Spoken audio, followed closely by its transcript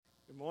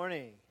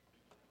Morning.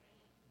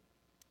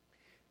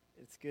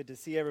 It's good to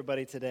see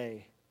everybody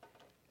today.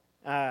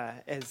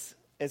 As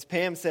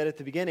Pam said at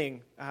the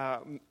beginning,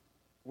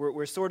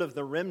 we're sort of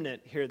the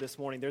remnant here this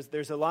morning.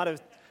 There's a lot of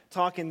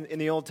talk in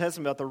the Old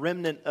Testament about the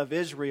remnant of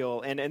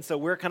Israel, and so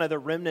we're kind of the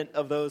remnant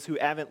of those who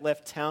haven't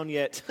left town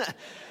yet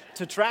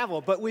to travel.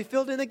 But we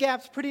filled in the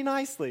gaps pretty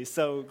nicely.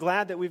 So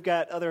glad that we've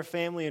got other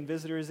family and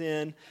visitors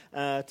in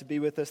to be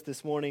with us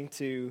this morning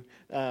to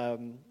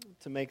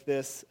make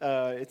this.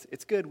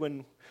 It's good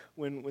when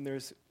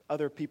there's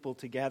other people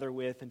to gather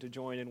with and to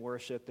join in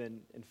worship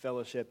and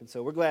fellowship. And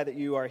so we're glad that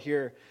you are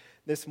here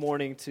this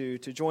morning to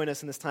join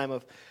us in this time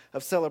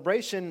of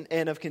celebration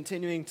and of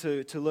continuing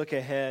to look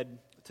ahead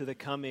to the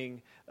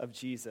coming of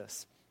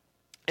Jesus.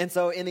 And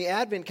so in the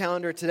Advent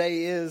calendar,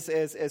 today is,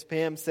 as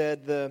Pam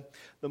said, the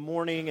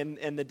morning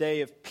and the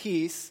day of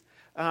peace.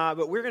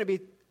 But we're going to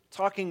be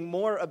talking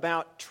more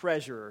about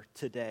treasure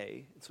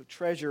today. So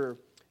treasure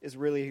is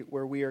really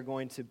where we are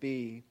going to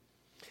be.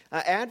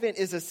 Advent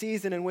is a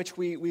season in which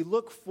we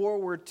look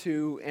forward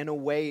to and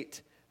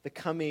await the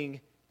coming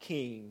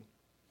King.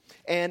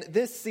 And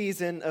this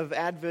season of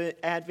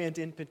Advent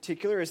in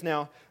particular is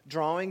now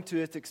drawing to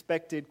its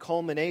expected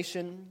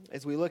culmination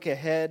as we look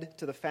ahead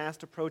to the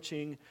fast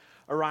approaching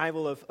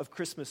arrival of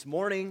Christmas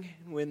morning,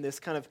 when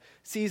this kind of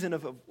season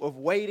of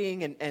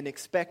waiting and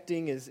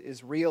expecting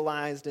is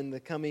realized in the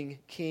coming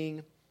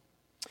King.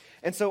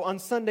 And so on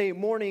Sunday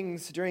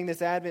mornings during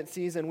this Advent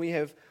season, we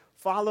have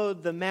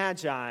followed the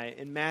Magi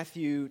in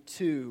Matthew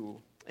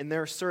 2 in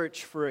their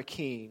search for a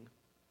king.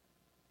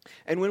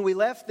 And when we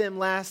left them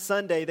last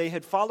Sunday, they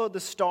had followed the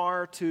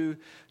star to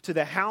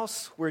the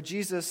house where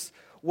Jesus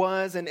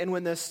was. And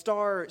when the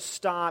star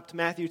stopped,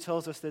 Matthew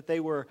tells us that they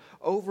were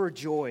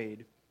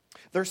overjoyed.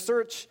 Their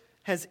search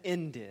has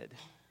ended.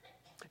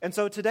 And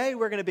so today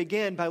we're going to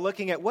begin by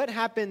looking at what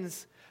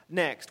happens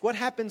next. What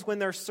happens when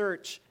their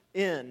search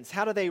ends?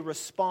 How do they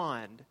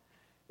respond?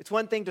 It's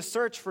one thing to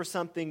search for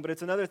something, but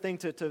it's another thing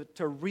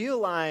to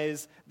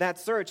realize that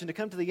search and to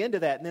come to the end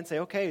of that and then say,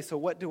 okay, so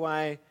what do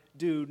I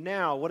do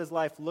now? What does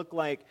life look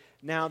like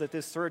now that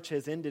this search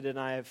has ended and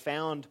I have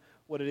found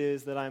what it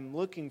is that I'm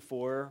looking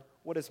for?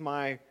 What is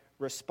my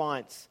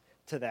response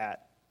to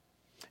that?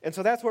 And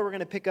so that's where we're going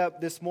to pick up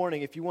this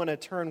morning. If you want to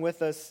turn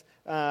with us,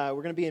 we're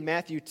going to be in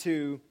Matthew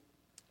 2.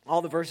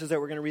 All the verses that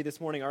we're going to read this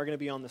morning are going to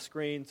be on the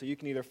screen, so you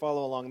can either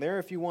follow along there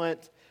if you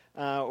want,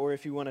 or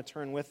if you want to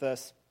turn with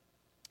us.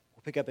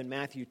 We'll pick up in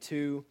Matthew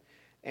 2,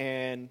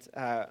 and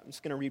I'm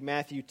just going to read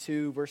Matthew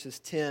 2, verses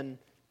 10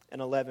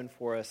 and 11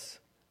 for us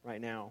right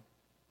now.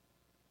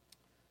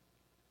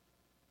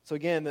 So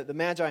again, the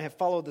Magi have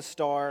followed the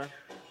star.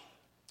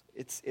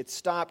 It's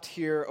stopped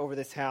here over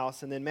this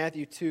house, and then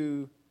Matthew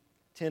 2,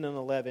 10 and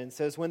 11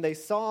 says, when they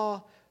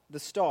saw the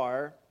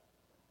star,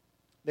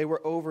 they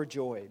were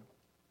overjoyed.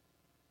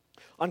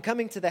 On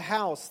coming to the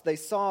house, they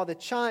saw the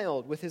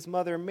child with his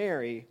mother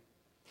Mary,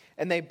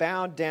 and they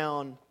bowed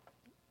down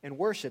and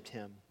worshipped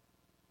him.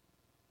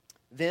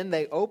 Then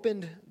they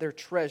opened their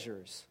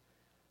treasures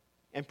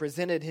and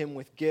presented him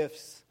with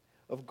gifts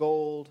of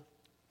gold,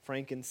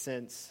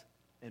 frankincense,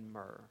 and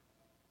myrrh.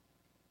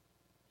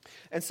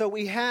 And so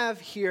we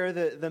have here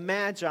the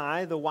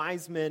Magi, the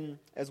wise men,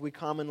 as we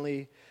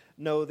commonly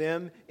know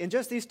them. In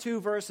just these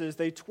two verses,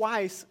 they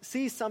twice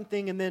see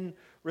something and then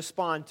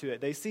respond to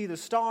it. They see the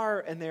star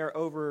and they're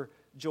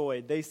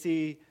overjoyed. They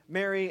see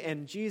Mary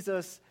and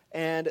Jesus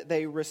and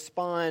they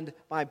respond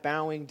by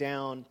bowing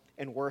down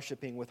and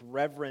worshiping with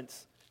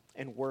reverence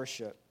and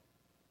worship.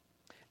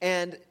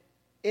 And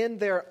in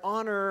their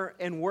honor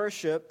and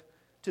worship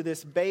to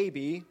this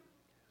baby,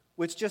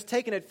 which just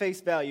taken at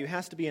face value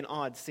has to be an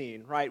odd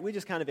scene, right? We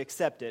just kind of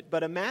accept it.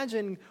 But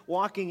imagine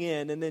walking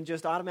in and then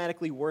just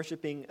automatically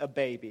worshiping a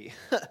baby.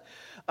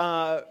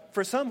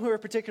 For some who are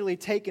particularly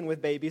taken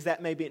with babies,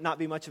 that may not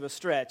be much of a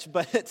stretch,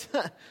 but it's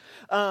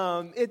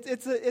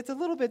a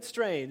little bit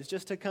strange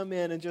just to come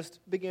in and just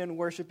begin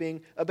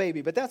worshiping a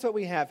baby. But that's what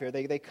we have here.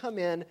 They come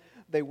in,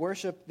 they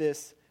worship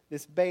this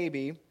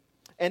baby,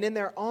 and in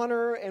their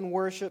honor and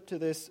worship to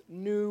this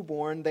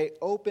newborn, they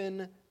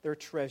open their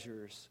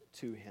treasures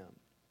to him.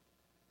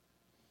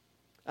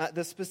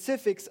 The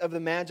specifics of the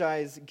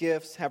Magi's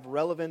gifts have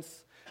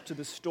relevance to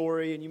the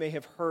story, and you may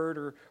have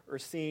heard or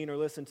seen or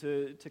listened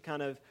to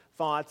kind of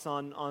thoughts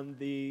on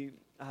the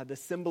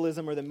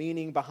symbolism or the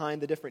meaning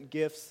behind the different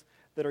gifts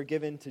that are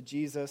given to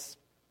Jesus.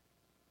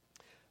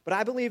 But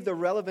I believe the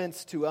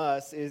relevance to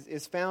us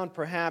is found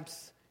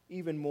perhaps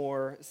even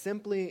more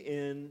simply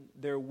in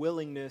their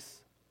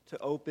willingness to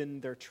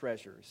open their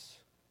treasures.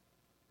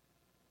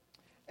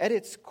 At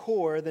its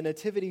core, the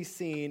nativity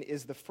scene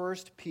is the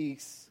first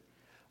piece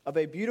of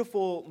a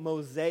beautiful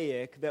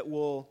mosaic that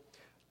will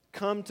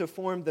come to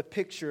form the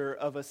picture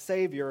of a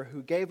Savior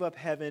who gave up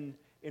heaven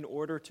in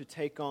order to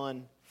take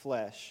on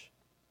flesh.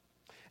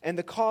 And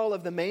the call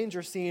of the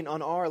manger scene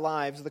on our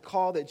lives, the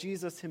call that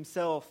Jesus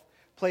himself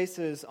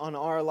places on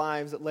our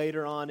lives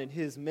later on in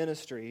his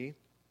ministry,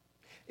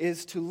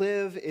 is to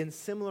live in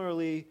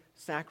similarly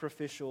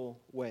sacrificial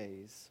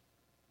ways.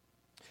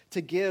 To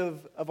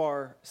give of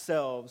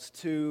ourselves,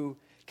 to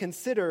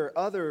consider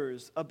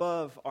others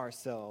above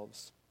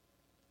ourselves,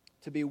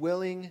 to be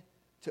willing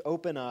to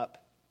open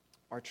up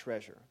our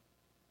treasure.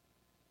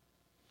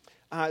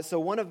 So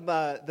one of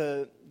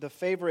the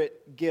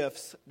favorite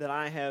gifts that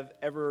I have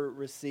ever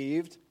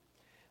received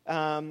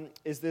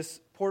is this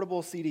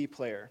portable CD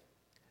player.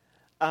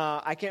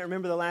 I can't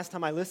remember the last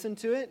time I listened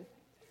to it,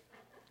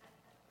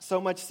 so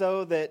much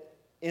so that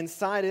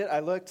inside it, I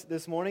looked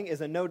this morning,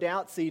 is a No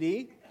Doubt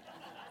CD.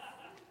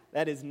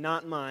 That is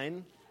not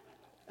mine.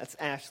 That's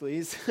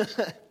Ashley's.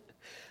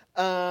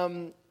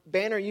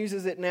 Banner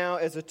uses it now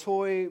as a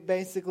toy,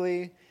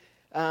 basically.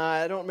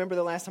 I don't remember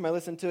the last time I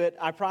listened to it.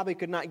 I probably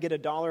could not get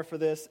 $1 for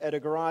this at a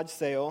garage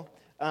sale,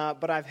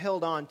 but I've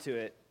held on to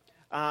it.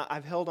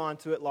 I've held on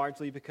to it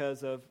largely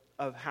because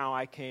of how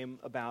I came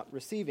about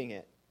receiving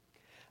it.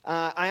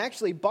 I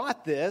actually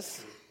bought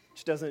this,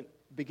 which doesn't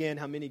begin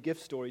how many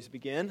gift stories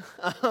begin,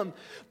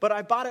 but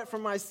I bought it for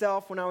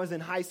myself when I was in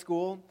high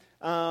school,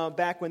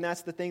 back when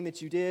that's the thing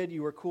that you did.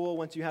 You were cool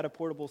once you had a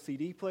portable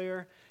CD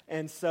player.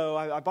 And so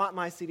I bought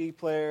my CD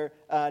player.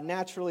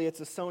 Naturally,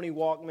 it's a Sony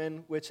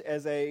Walkman, which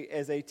as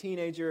a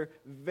teenager,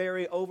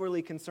 very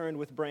overly concerned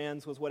with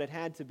brands was what it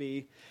had to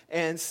be.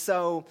 And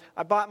so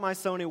I bought my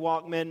Sony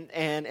Walkman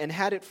and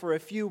had it for a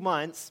few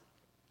months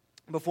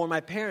before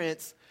my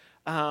parents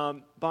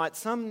bought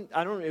some,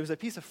 I don't know, it was a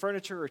piece of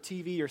furniture or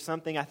TV or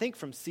something, I think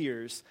from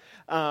Sears.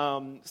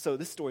 So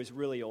this story's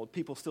really old.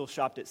 People still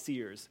shopped at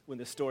Sears when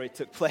this story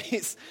took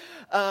place.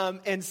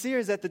 And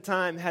Sears at the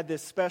time had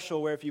this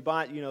special where if you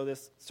bought,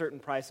 this certain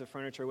price of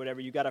furniture or whatever,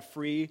 you got a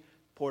free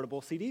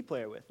portable CD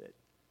player with it.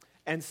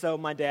 And so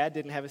my dad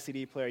didn't have a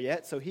CD player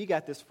yet, so he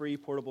got this free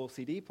portable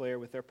CD player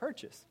with their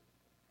purchase.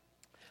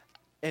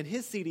 And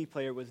his CD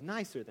player was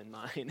nicer than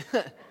mine.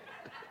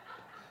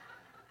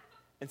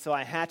 And so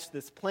I hatched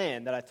this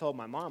plan that I told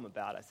my mom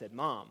about. I said,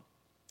 Mom,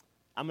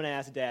 I'm going to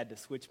ask Dad to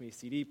switch me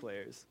CD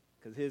players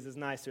because his is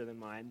nicer than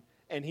mine,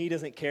 and he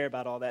doesn't care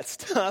about all that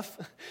stuff.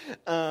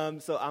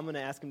 So I'm going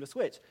to ask him to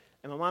switch.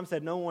 And my mom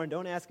said, no, Warren,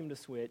 don't ask him to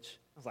switch.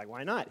 I was like,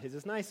 why not? His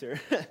is nicer.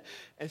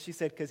 And she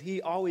said, because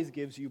he always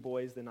gives you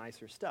boys the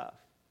nicer stuff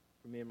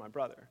for me and my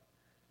brother.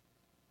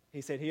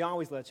 He said, he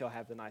always lets y'all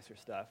have the nicer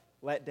stuff.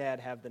 Let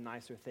Dad have the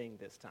nicer thing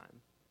this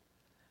time.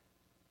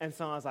 And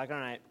so I was like, all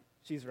right,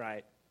 she's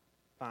right.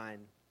 Fine,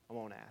 I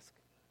won't ask.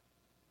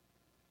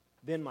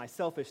 Then my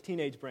selfish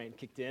teenage brain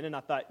kicked in, and I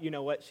thought, you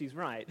know what, she's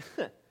right.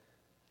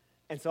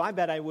 And so I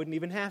bet I wouldn't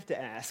even have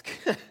to ask.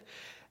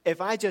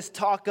 If I just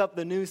talk up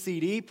the new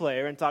CD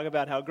player and talk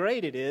about how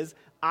great it is,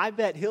 I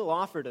bet he'll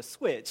offer to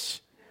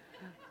switch.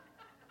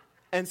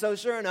 And so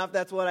sure enough,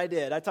 that's what I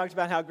did. I talked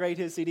about how great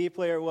his CD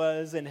player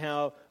was and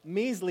how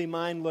measly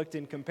mine looked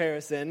in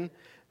comparison.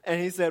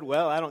 And he said,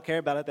 well, I don't care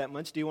about it that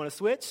much. Do you want to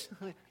switch?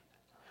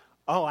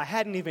 Oh, I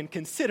hadn't even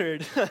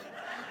considered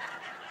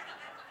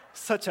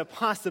such a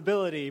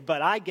possibility,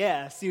 but I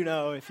guess,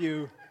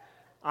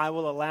 I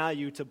will allow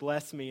you to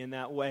bless me in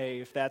that way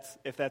if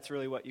that's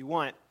really what you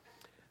want.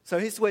 So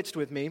he switched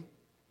with me.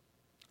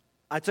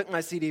 I took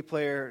my CD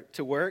player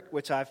to work,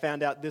 which I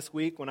found out this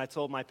week when I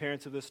told my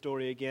parents of this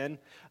story again.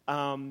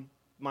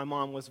 My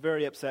mom was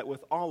very upset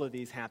with all of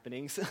these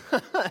happenings,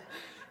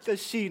 so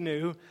she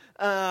knew.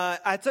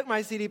 I took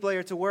my CD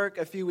player to work.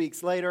 A few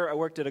weeks later, I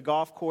worked at a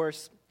golf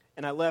course.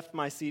 And I left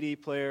my CD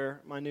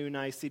player, my new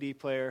nice CD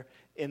player,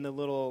 in the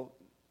little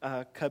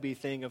cubby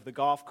thing of the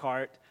golf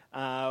cart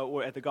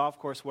at the golf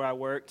course where I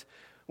worked.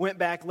 Went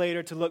back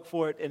later to look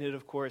for it, and it,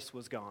 of course,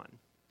 was gone.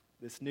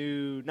 This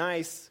new,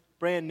 nice,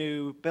 brand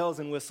new, bells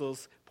and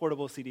whistles,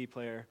 portable CD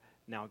player,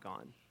 now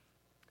gone.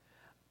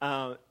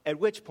 At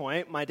which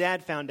point, my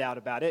dad found out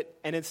about it,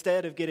 and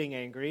instead of getting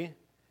angry,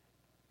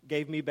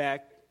 gave me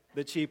back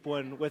the cheap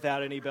one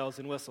without any bells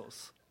and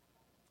whistles.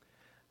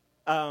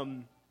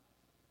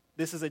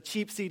 This is a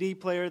cheap CD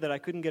player that I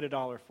couldn't get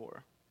 $1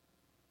 for.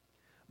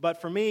 But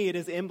for me, it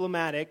is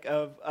emblematic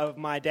of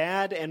my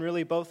dad and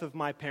really both of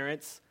my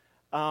parents'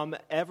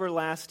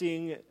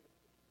 everlasting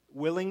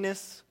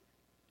willingness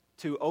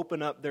to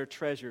open up their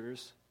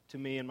treasures to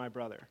me and my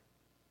brother.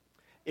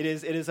 It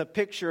is a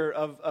picture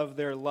of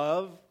their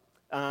love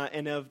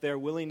and of their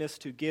willingness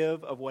to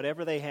give of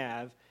whatever they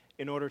have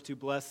in order to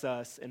bless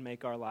us and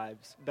make our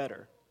lives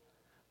better.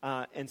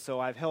 And so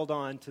I've held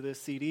on to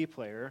this CD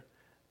player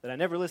that I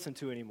never listen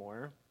to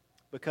anymore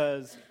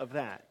because of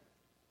that.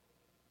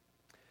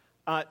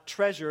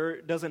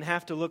 Treasure doesn't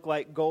have to look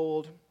like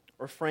gold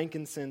or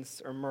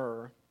frankincense or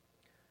myrrh.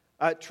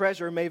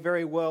 Treasure may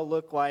very well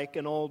look like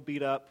an old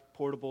beat-up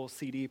portable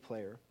CD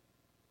player.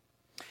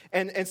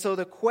 And so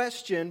the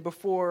question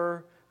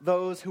before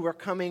those who are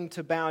coming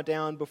to bow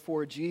down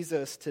before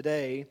Jesus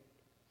today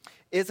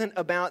isn't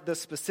about the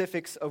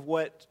specifics of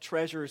what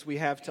treasures we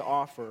have to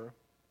offer.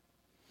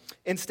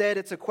 Instead,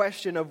 it's a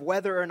question of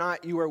whether or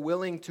not you are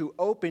willing to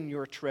open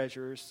your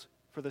treasures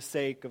for the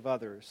sake of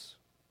others.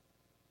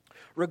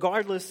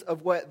 Regardless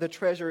of what the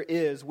treasure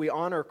is, we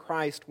honor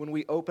Christ when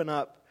we open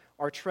up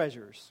our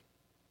treasures.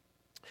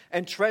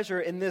 And treasure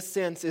in this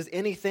sense is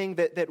anything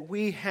that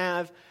we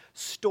have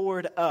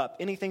stored up,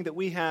 anything that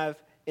we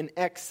have in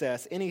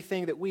excess,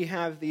 anything that we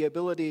have the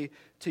ability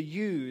to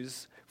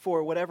use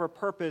for whatever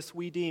purpose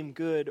we deem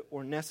good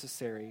or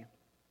necessary.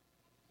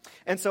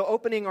 And so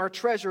opening our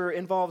treasure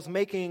involves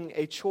making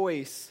a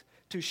choice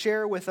to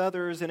share with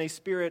others in a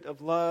spirit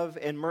of love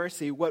and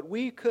mercy what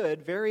we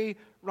could very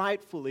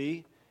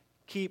rightfully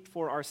keep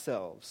for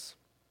ourselves.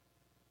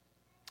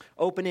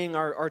 Opening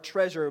our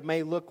treasure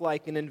may look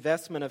like an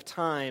investment of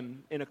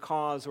time in a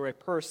cause or a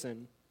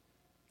person.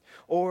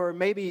 Or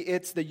maybe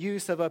it's the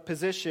use of a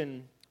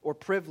position or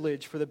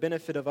privilege for the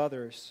benefit of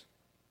others.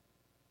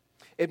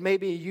 It may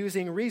be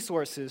using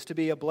resources to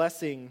be a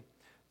blessing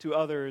to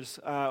others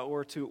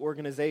or to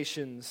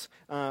organizations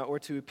or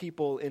to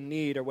people in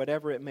need or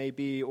whatever it may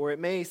be. Or it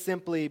may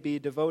simply be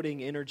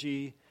devoting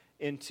energy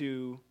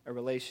into a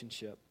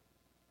relationship.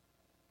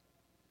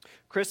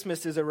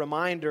 Christmas is a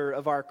reminder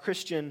of our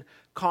Christian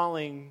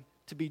calling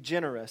to be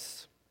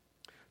generous,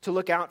 to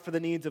look out for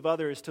the needs of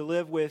others, to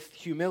live with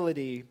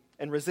humility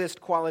and resist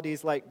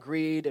qualities like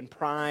greed and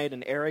pride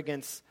and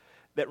arrogance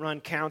that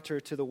run counter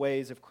to the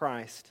ways of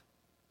Christ.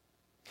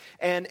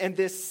 And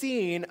this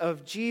scene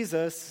of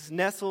Jesus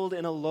nestled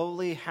in a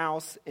lowly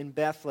house in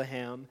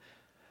Bethlehem,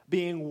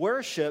 being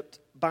worshipped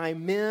by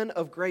men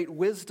of great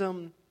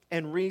wisdom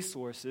and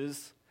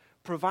resources,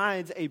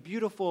 provides a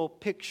beautiful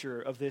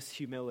picture of this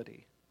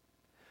humility.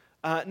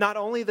 Not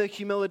only the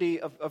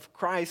humility of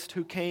Christ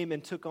who came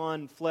and took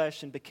on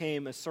flesh and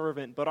became a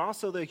servant, but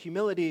also the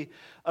humility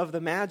of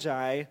the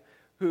Magi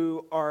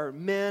who are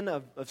men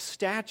of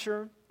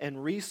stature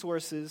and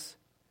resources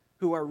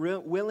who are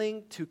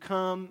willing to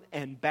come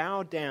and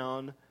bow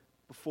down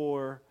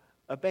before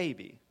a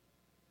baby.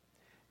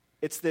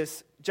 It's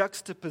this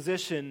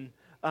juxtaposition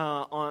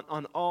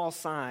on all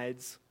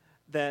sides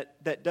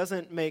that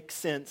doesn't make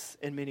sense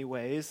in many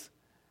ways,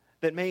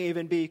 that may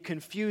even be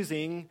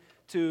confusing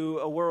to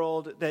a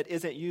world that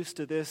isn't used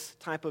to this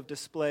type of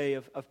display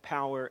of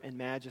power and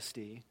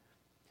majesty,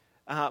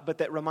 but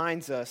that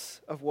reminds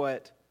us of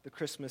what the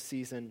Christmas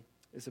season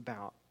is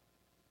about.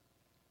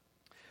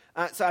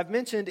 So I've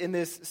mentioned in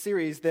this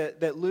series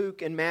that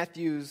Luke and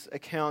Matthew's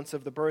accounts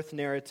of the birth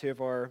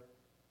narrative are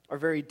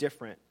very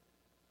different.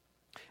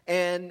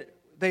 And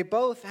they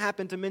both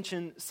happen to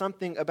mention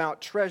something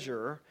about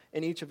treasure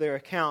in each of their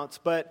accounts,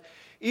 but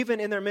even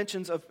in their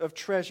mentions of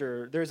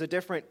treasure, there's a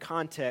different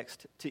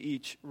context to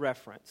each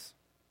reference.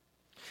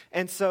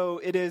 And so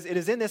it is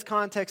in this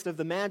context of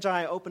the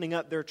Magi opening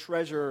up their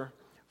treasure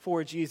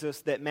for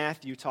Jesus that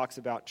Matthew talks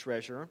about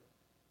treasure.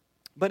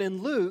 But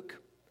in Luke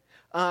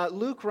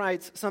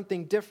writes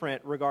something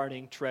different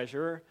regarding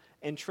treasure,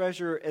 and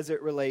treasure as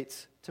it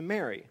relates to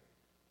Mary.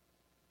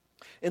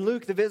 In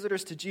Luke, the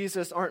visitors to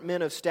Jesus aren't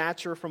men of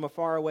stature from a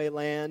faraway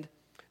land.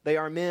 They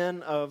are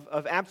men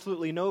of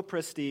absolutely no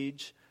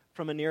prestige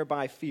from a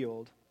nearby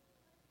field.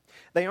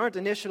 They aren't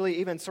initially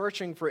even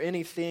searching for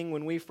anything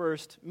when we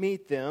first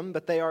meet them,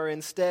 but they are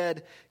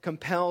instead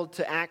compelled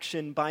to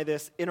action by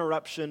this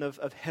interruption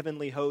of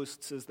heavenly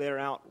hosts as they're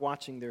out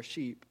watching their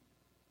sheep.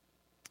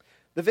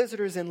 The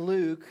visitors in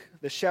Luke,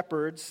 the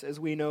shepherds as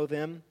we know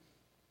them,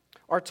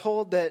 are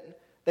told that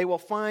they will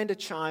find a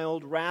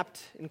child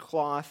wrapped in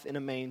cloth in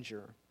a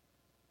manger.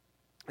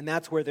 And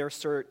that's where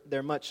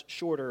their much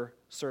shorter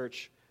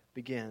search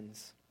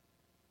begins.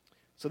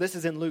 So this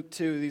is in Luke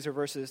 2. These are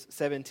verses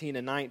 17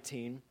 and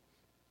 19.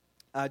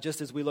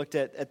 Just as we looked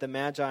at the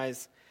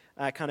Magi's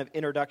kind of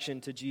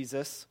introduction to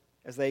Jesus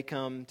as they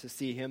come to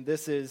see him.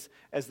 This is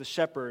as the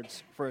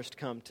shepherds first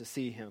come to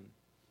see him.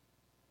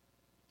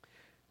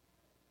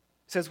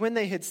 It says, when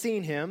they had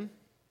seen him,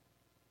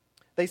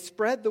 they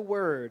spread the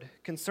word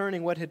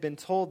concerning what had been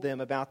told them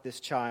about this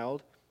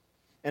child,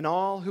 and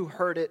all who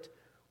heard it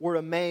were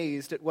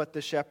amazed at what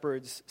the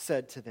shepherds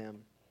said to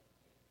them.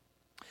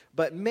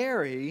 But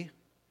Mary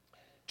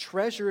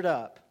treasured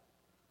up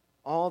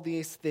all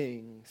these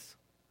things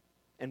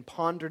and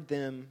pondered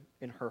them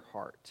in her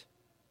heart.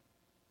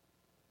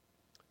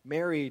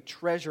 Mary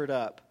treasured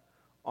up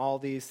all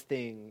these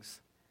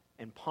things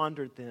and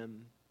pondered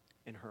them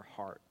in her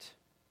heart.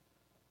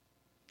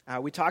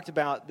 We talked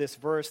about this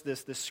verse,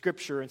 this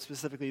scripture, and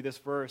specifically this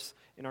verse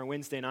in our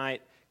Wednesday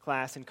night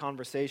class and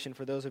conversation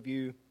for those of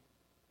you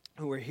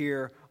who were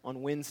here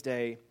on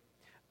Wednesday.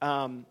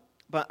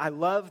 But I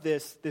love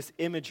this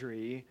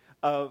imagery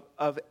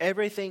of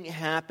everything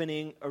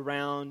happening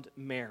around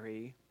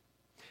Mary.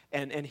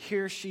 And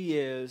here she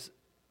is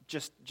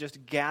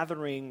just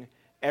gathering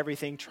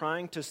everything,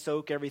 trying to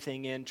soak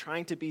everything in,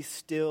 trying to be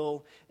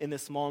still in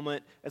this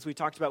moment. As we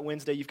talked about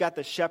Wednesday, you've got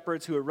the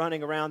shepherds who are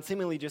running around,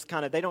 seemingly just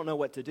kind of, they don't know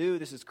what to do.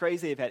 This is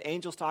crazy. They've had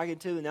angels talking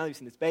to them, and now they've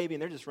seen this baby,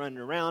 and they're just running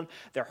around.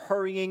 They're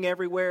hurrying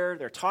everywhere.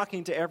 They're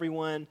talking to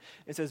everyone.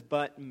 It says,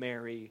 but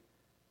Mary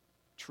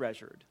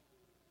treasured.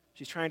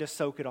 She's trying to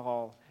soak it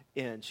all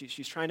in.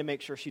 She's trying to make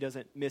sure she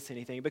doesn't miss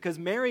anything. Because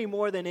Mary,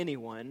 more than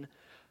anyone,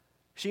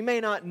 she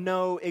may not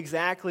know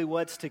exactly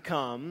what's to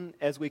come,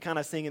 as we kind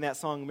of sing in that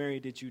song, Mary,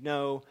 Did You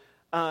Know?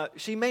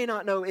 She may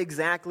not know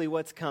exactly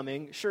what's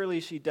coming. Surely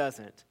she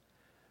doesn't.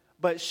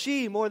 But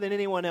she, more than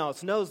anyone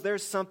else, knows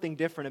there's something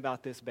different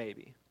about this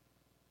baby.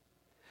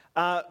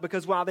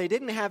 Because while they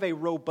didn't have a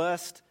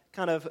robust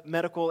kind of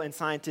medical and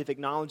scientific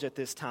knowledge at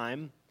this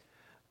time,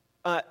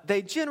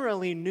 they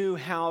generally knew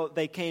how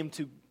they came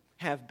to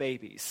have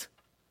babies.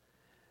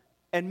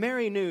 And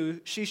Mary knew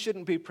she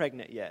shouldn't be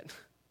pregnant yet.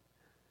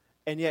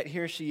 And yet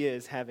here she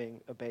is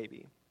having a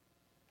baby.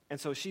 And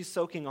so she's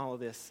soaking all of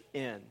this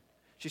in.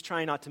 She's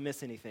trying not to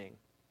miss anything.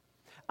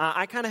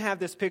 I kind of have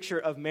this picture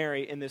of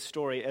Mary in this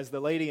story as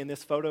the lady in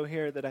this photo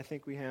here that I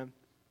think we have.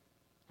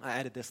 I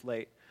added this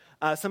late.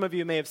 Some of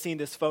you may have seen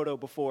this photo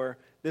before.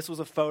 This was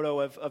a photo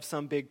of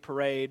some big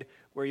parade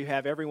where you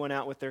have everyone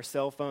out with their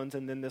cell phones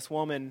and then this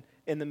woman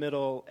in the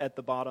middle at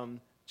the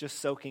bottom just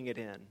soaking it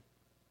in.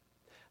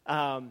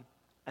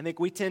 I think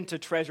we tend to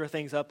treasure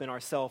things up in our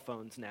cell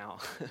phones now.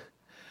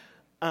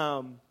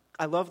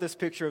 I love this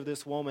picture of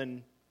this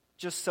woman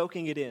just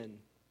soaking it in,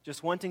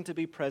 just wanting to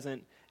be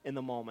present in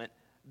the moment.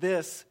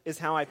 This is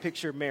how I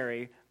picture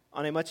Mary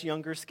on a much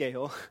younger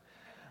scale,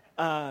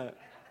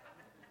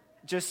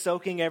 just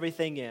soaking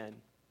everything in.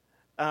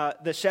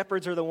 The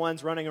shepherds are the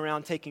ones running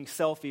around taking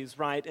selfies,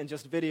 right, and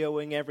just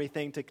videoing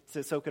everything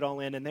to soak it all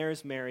in. And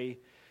there's Mary,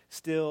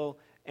 still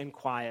and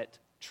quiet,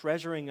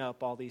 treasuring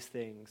up all these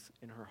things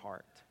in her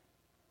heart.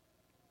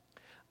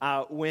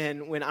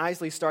 When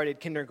Isley started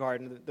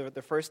kindergarten,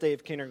 the first day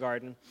of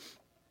kindergarten,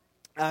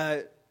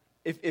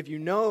 if you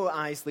know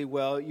Isley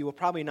well, you will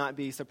probably not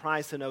be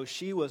surprised to know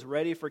she was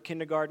ready for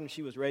kindergarten.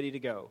 She was ready to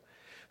go.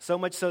 So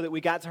much so that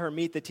we got to her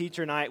meet the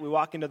teacher night. We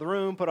walk into the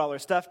room, put all her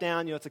stuff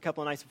down. It's a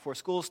couple of nights before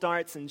school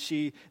starts, and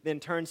she then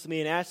turns to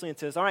me and Ashley and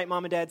says, "All right,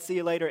 Mom and Dad, see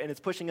you later," and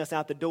it's pushing us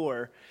out the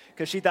door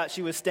because she thought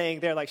she was staying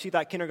there. Like, she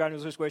thought kindergarten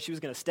was just where she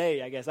was going to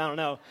stay, I guess. I don't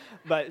know.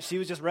 But she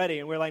was just ready,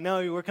 and we're like,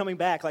 "No, we're coming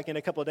back like in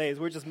a couple of days.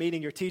 We're just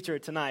meeting your teacher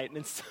tonight."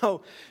 And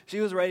so she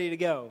was ready to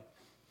go.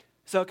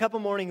 So a couple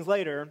mornings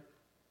later,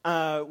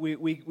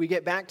 we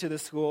get back to the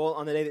school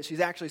on the day that she's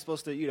actually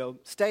supposed to,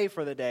 stay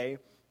for the day.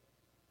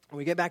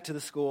 We get back to the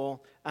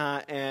school,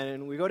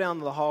 and we go down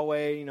the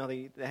hallway.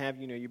 They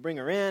have, you bring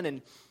her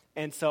in,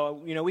 and so,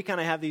 we kind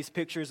of have these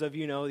pictures of,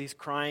 these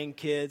crying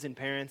kids and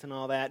parents and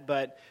all that.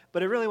 But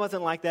it really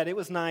wasn't like that. It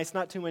was nice,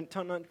 not too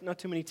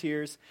many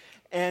tears,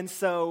 and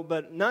so,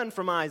 but none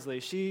from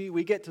Isley.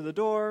 We get to the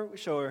door, we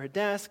show her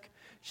desk,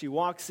 she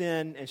walks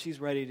in, and she's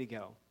ready to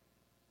go.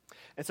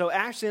 And so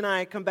Ashley and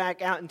I come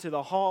back out into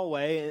the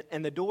hallway,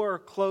 and the door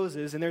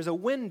closes, and there's a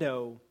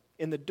window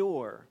in the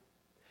door.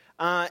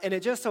 And it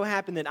just so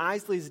happened that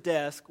Isley's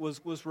desk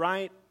was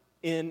right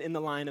in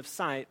the line of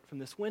sight from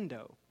this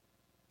window.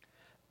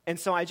 And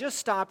so I just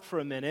stopped for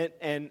a minute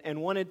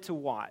and wanted to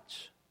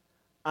watch.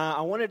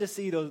 I wanted to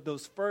see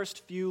those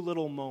first few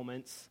little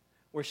moments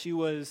where she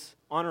was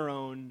on her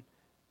own,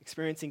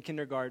 experiencing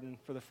kindergarten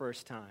for the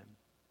first time.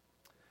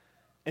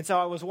 And so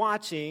I was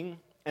watching,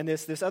 and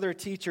this other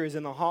teacher is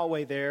in the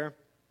hallway there,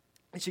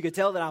 and she could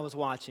tell that I was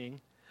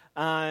watching.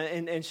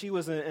 And she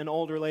was an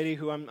older lady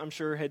who I'm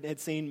sure had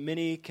seen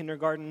many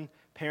kindergarten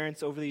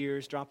parents over the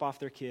years drop off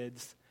their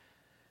kids.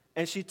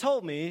 And she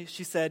told me,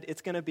 she said,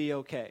 "It's going to be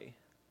okay."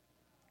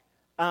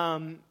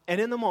 And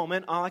in the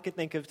moment, all I could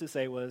think of to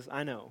say was,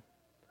 "I know."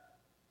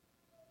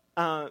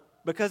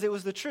 Because it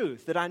was the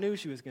truth that I knew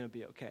she was going to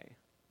be okay.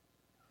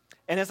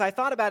 And as I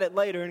thought about it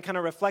later and kind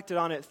of reflected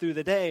on it through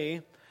the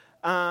day,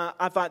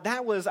 I thought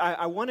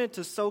I wanted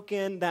to soak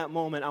in that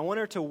moment. I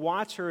wanted to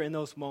watch her in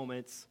those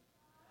moments,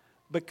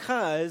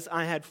 because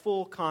I had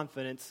full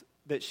confidence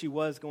that she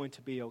was going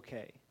to be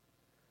okay.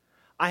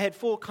 I had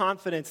full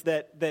confidence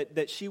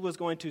that she was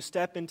going to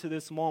step into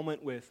this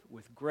moment with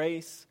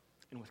grace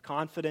and with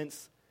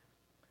confidence.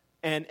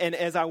 And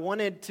as I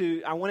wanted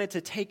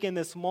to take in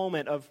this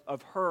moment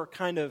of her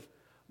kind of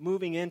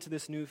moving into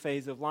this new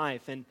phase of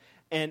life.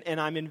 And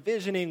I'm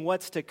envisioning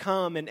what's to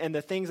come and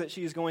the things that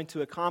she's going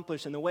to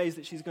accomplish and the ways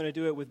that she's going to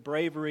do it with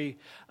bravery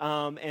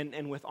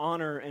and with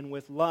honor and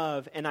with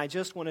love. And I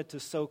just wanted to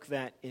soak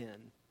that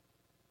in.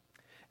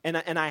 And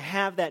I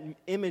have that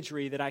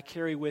imagery that I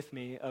carry with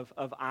me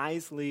of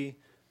Isley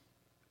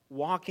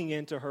walking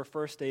into her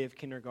first day of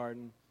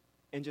kindergarten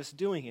and just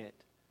doing it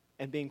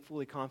and being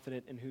fully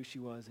confident in who she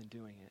was and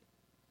doing it.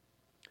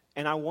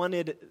 And I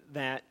wanted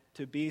that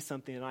to be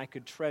something that I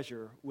could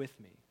treasure with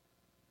me.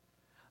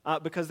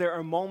 Because there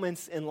are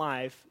moments in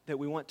life that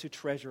we want to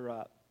treasure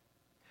up.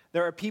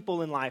 There are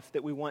people in life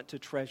that we want to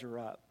treasure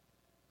up.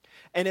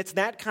 And it's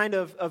that kind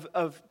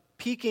of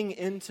peeking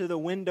into the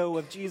window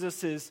of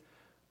Jesus's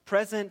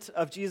present,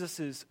 of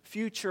Jesus's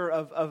future,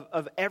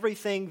 of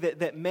everything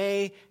that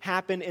may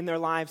happen in their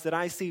lives that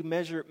I see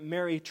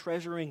Mary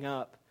treasuring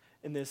up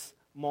in this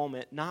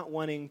moment, not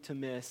wanting to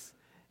miss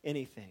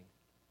anything.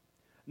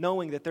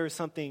 Knowing that there's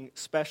something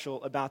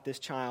special about this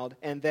child,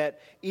 and that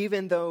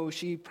even though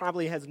she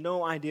probably has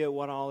no idea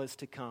what all is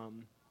to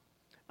come,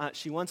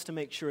 she wants to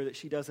make sure that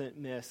she doesn't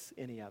miss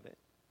any of it.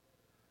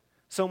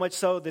 So much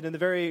so that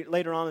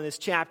later on in this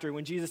chapter,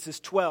 when Jesus is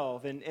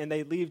 12 and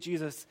they leave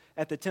Jesus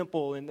at the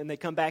temple and they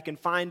come back and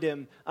find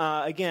him,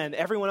 again,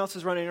 everyone else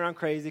is running around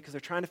crazy because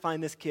they're trying to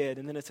find this kid.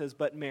 And then it says,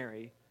 "But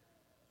Mary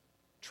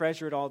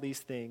treasured all these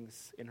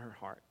things in her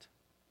heart."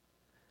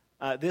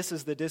 this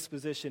is the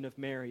disposition of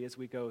Mary as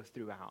we go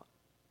throughout.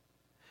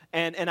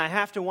 And I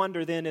have to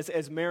wonder then,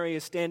 as Mary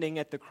is standing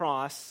at the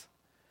cross,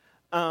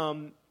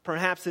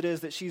 perhaps it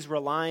is that she's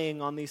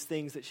relying on these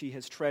things that she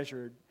has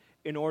treasured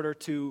in order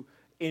to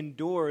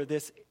endure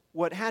this,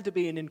 what had to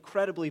be an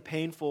incredibly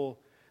painful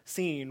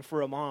scene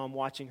for a mom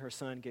watching her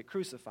son get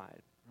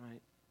crucified,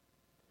 right?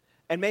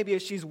 And maybe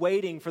as she's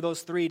waiting for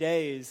those 3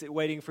 days,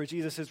 waiting for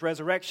Jesus'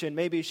 resurrection,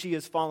 maybe she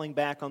is falling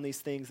back on these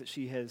things that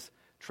she has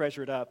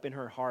treasured up in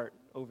her heart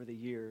over the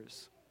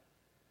years.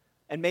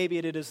 And maybe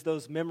it is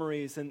those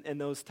memories and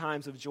those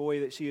times of joy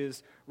that she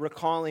is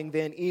recalling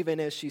then, even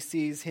as she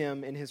sees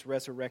him in his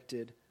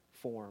resurrected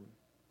form.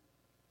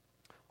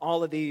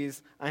 All of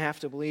these, I have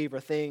to believe, are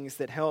things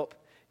that help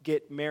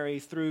get Mary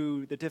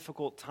through the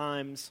difficult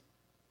times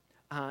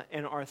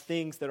and are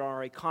things that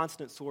are a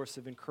constant source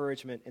of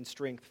encouragement and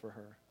strength for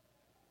her.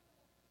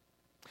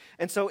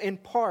 And so, in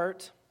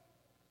part,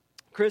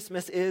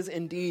 Christmas is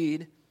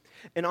indeed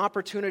an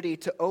opportunity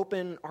to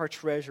open our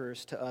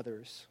treasures to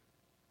others.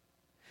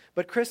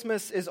 But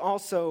Christmas is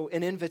also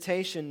an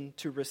invitation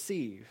to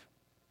receive.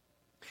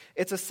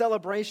 It's a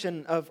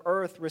celebration of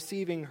earth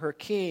receiving her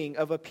king,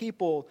 of a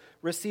people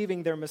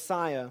receiving their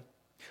Messiah,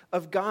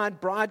 of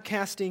God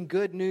broadcasting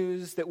good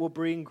news that will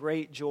bring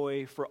great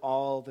joy for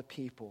all the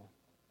people.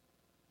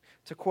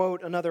 To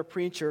quote another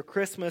preacher,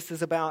 Christmas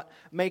is about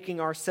making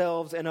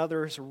ourselves and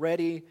others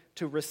ready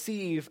to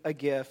receive a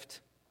gift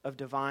of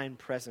divine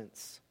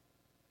presence.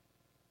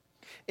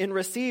 In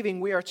receiving,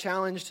 we are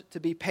challenged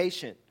to be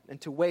patient and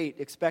to wait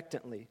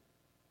expectantly.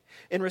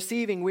 In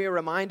receiving, we are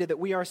reminded that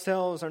we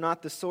ourselves are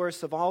not the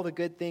source of all the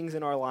good things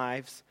in our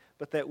lives,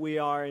 but that we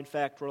are, in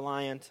fact,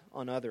 reliant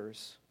on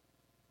others.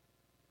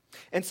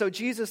 And so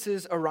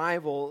Jesus'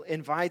 arrival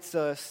invites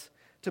us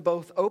to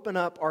both open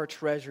up our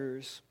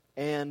treasures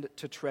and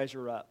to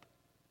treasure up.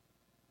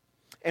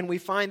 And we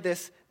find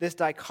this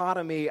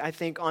dichotomy, I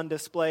think, on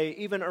display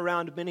even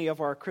around many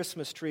of our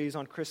Christmas trees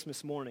on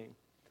Christmas morning.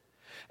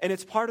 And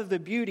it's part of the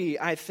beauty,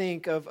 I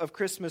think, of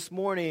Christmas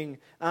morning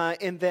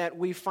in that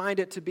we find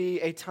it to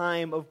be a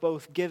time of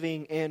both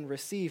giving and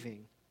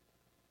receiving.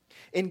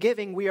 In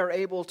giving, we are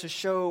able to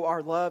show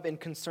our love and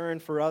concern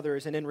for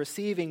others. And in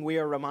receiving, we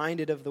are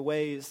reminded of the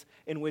ways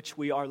in which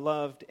we are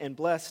loved and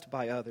blessed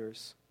by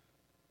others.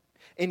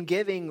 In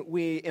giving,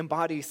 we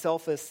embody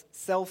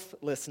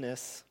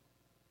selflessness.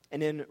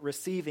 And in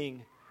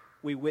receiving,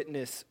 we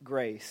witness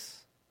grace.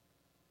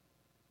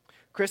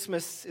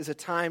 Christmas is a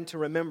time to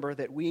remember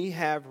that we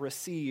have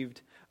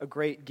received a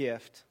great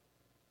gift.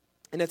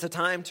 And it's a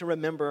time to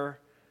remember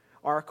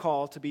our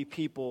call to be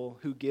people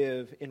who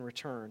give in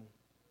return.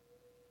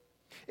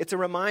 It's a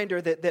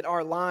reminder that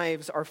our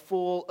lives are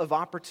full of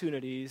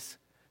opportunities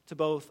to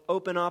both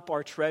open up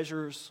our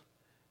treasures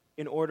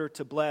in order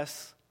to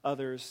bless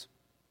others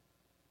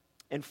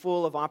and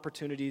full of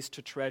opportunities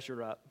to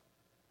treasure up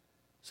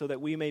so that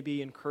we may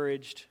be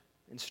encouraged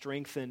and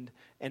strengthened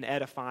and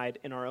edified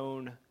in our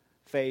own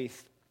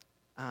faith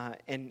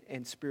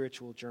and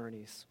spiritual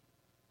journeys.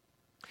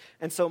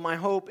 And so my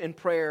hope and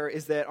prayer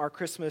is that our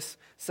Christmas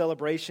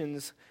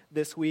celebrations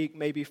this week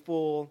may be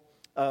full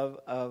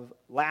of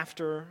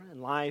laughter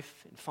and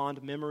life and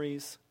fond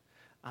memories,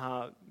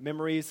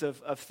 memories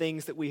of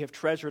things that we have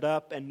treasured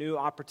up and new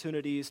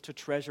opportunities to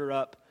treasure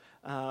up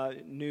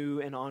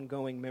new and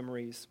ongoing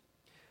memories.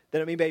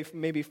 That it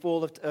may be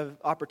full of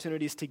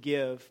opportunities to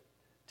give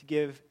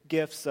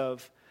gifts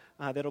of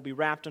that'll be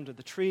wrapped under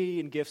the tree,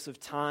 and gifts of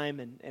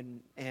time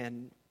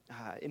and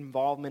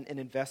involvement and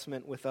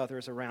investment with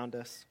others around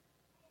us.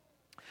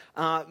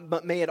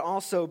 But may it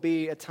also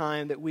be a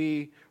time that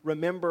we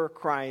remember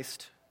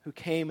Christ who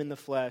came in the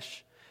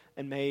flesh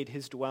and made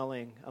his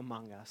dwelling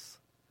among us.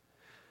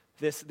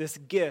 This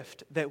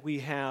gift that we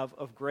have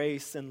of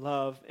grace and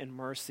love and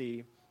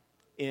mercy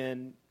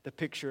in the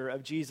picture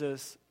of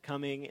Jesus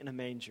coming in a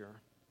manger,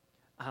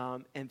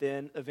 and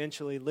then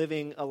eventually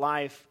living a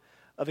life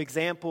of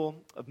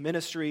example, of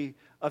ministry,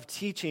 of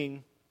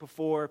teaching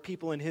before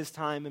people in his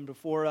time and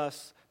before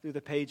us through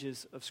the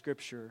pages of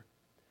Scripture.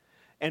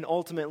 And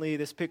ultimately,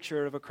 this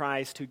picture of a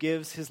Christ who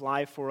gives his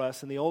life for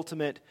us and the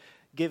ultimate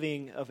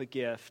giving of a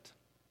gift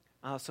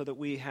so that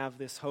we have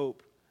this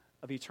hope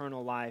of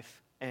eternal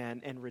life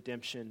and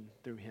redemption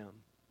through him.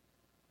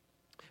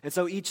 And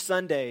so each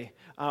Sunday,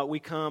 we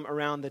come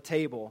around the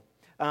table.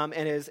 And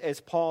as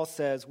Paul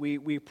says,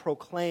 we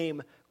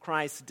proclaim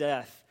Christ's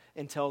death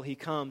until he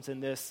comes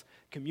in this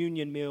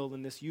communion meal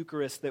and this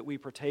Eucharist that we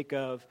partake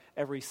of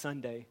every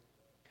Sunday.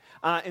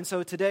 And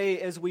so today,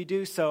 as we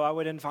do so, I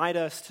would invite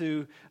us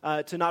to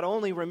not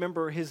only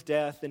remember his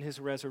death and his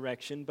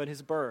resurrection, but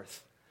his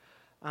birth.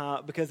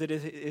 Because it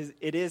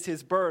is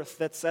his birth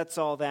that sets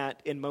all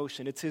that in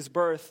motion. It's his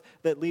birth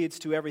that leads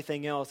to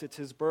everything else. It's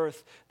his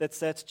birth that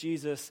sets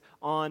Jesus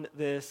on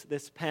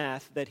this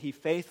path that he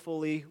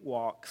faithfully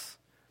walks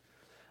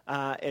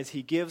as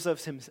he gives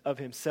of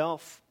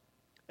himself,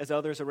 as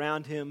others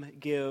around him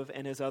give,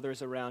 and as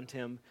others around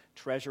him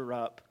treasure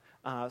up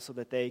so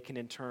that they can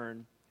in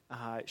turn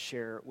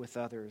share with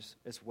others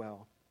as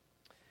well.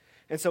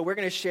 And so we're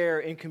going to share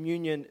in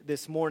communion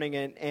this morning,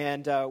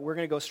 and we're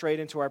going to go straight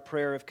into our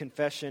prayer of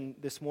confession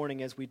this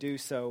morning as we do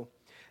so.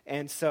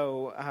 And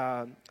so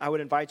I would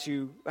invite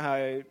you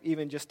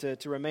even just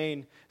to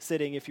remain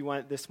sitting if you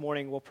want this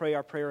morning. We'll pray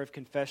our prayer of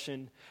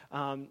confession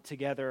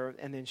together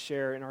and then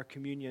share in our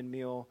communion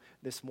meal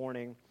this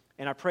morning.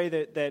 And I pray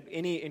that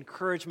any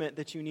encouragement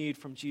that you need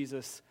from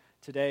Jesus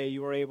today,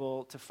 you are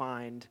able to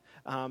find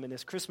in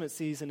this Christmas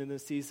season, in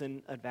this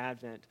season of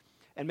Advent.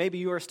 And maybe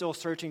you are still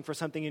searching for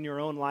something in your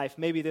own life.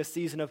 Maybe this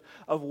season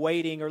of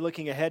waiting or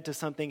looking ahead to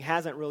something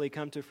hasn't really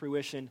come to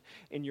fruition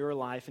in your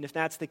life. And if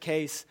that's the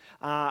case,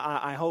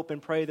 I hope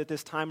and pray that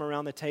this time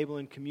around the table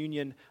in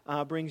communion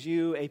brings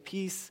you a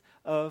piece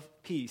of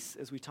peace,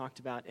 as we talked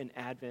about in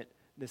Advent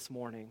this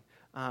morning.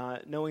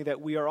 Knowing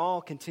that we are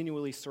all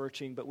continually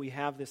searching, but we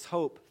have this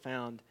hope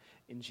found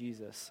in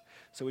Jesus.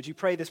 So would you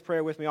pray this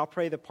prayer with me? I'll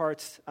pray the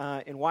parts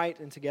in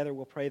white, and together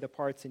we'll pray the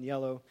parts in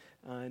yellow,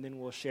 and then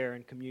we'll share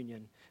in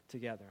communion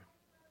together.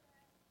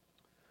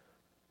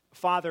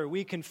 Father,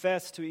 we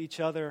confess to each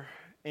other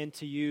and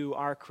to you,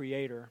 our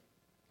Creator,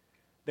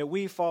 that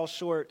we fall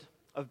short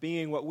of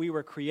being what we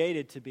were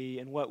created to be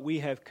and what we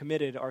have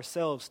committed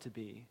ourselves to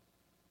be.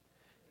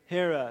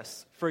 Hear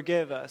us,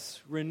 forgive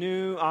us,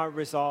 renew our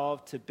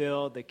resolve to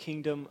build the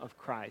kingdom of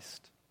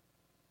Christ.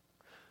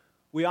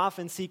 We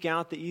often seek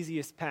out the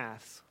easiest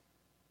paths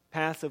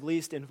of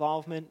least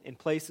involvement in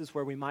places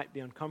where we might be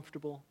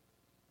uncomfortable,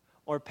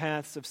 or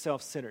paths of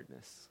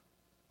self-centeredness.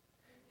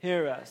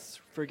 Hear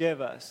us,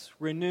 forgive us,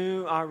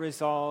 renew our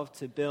resolve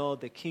to build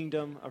the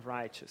kingdom of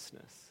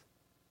righteousness.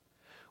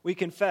 We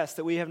confess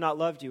that we have not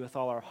loved you with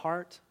all our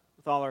heart,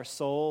 with all our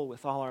soul,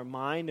 with all our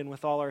mind, and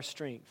with all our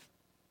strength.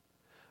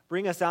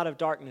 Bring us out of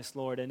darkness,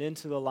 Lord, and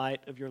into the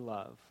light of your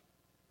love.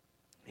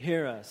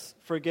 Hear us,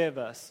 forgive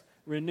us,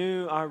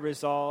 renew our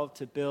resolve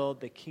to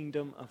build the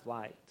kingdom of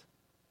light.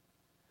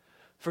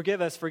 Forgive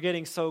us for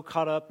getting so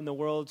caught up in the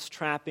world's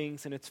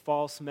trappings and its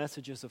false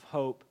messages of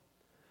hope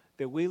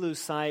that we lose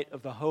sight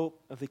of the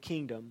hope of the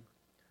kingdom,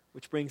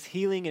 which brings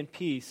healing and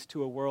peace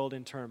to a world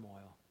in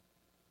turmoil.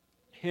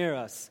 Hear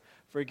us,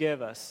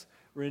 forgive us,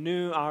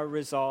 renew our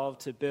resolve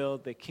to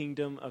build the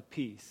kingdom of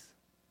peace.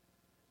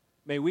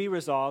 May we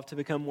resolve to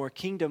become more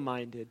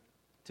kingdom-minded,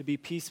 to be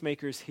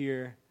peacemakers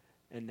here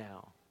and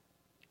now.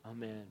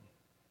 Amen.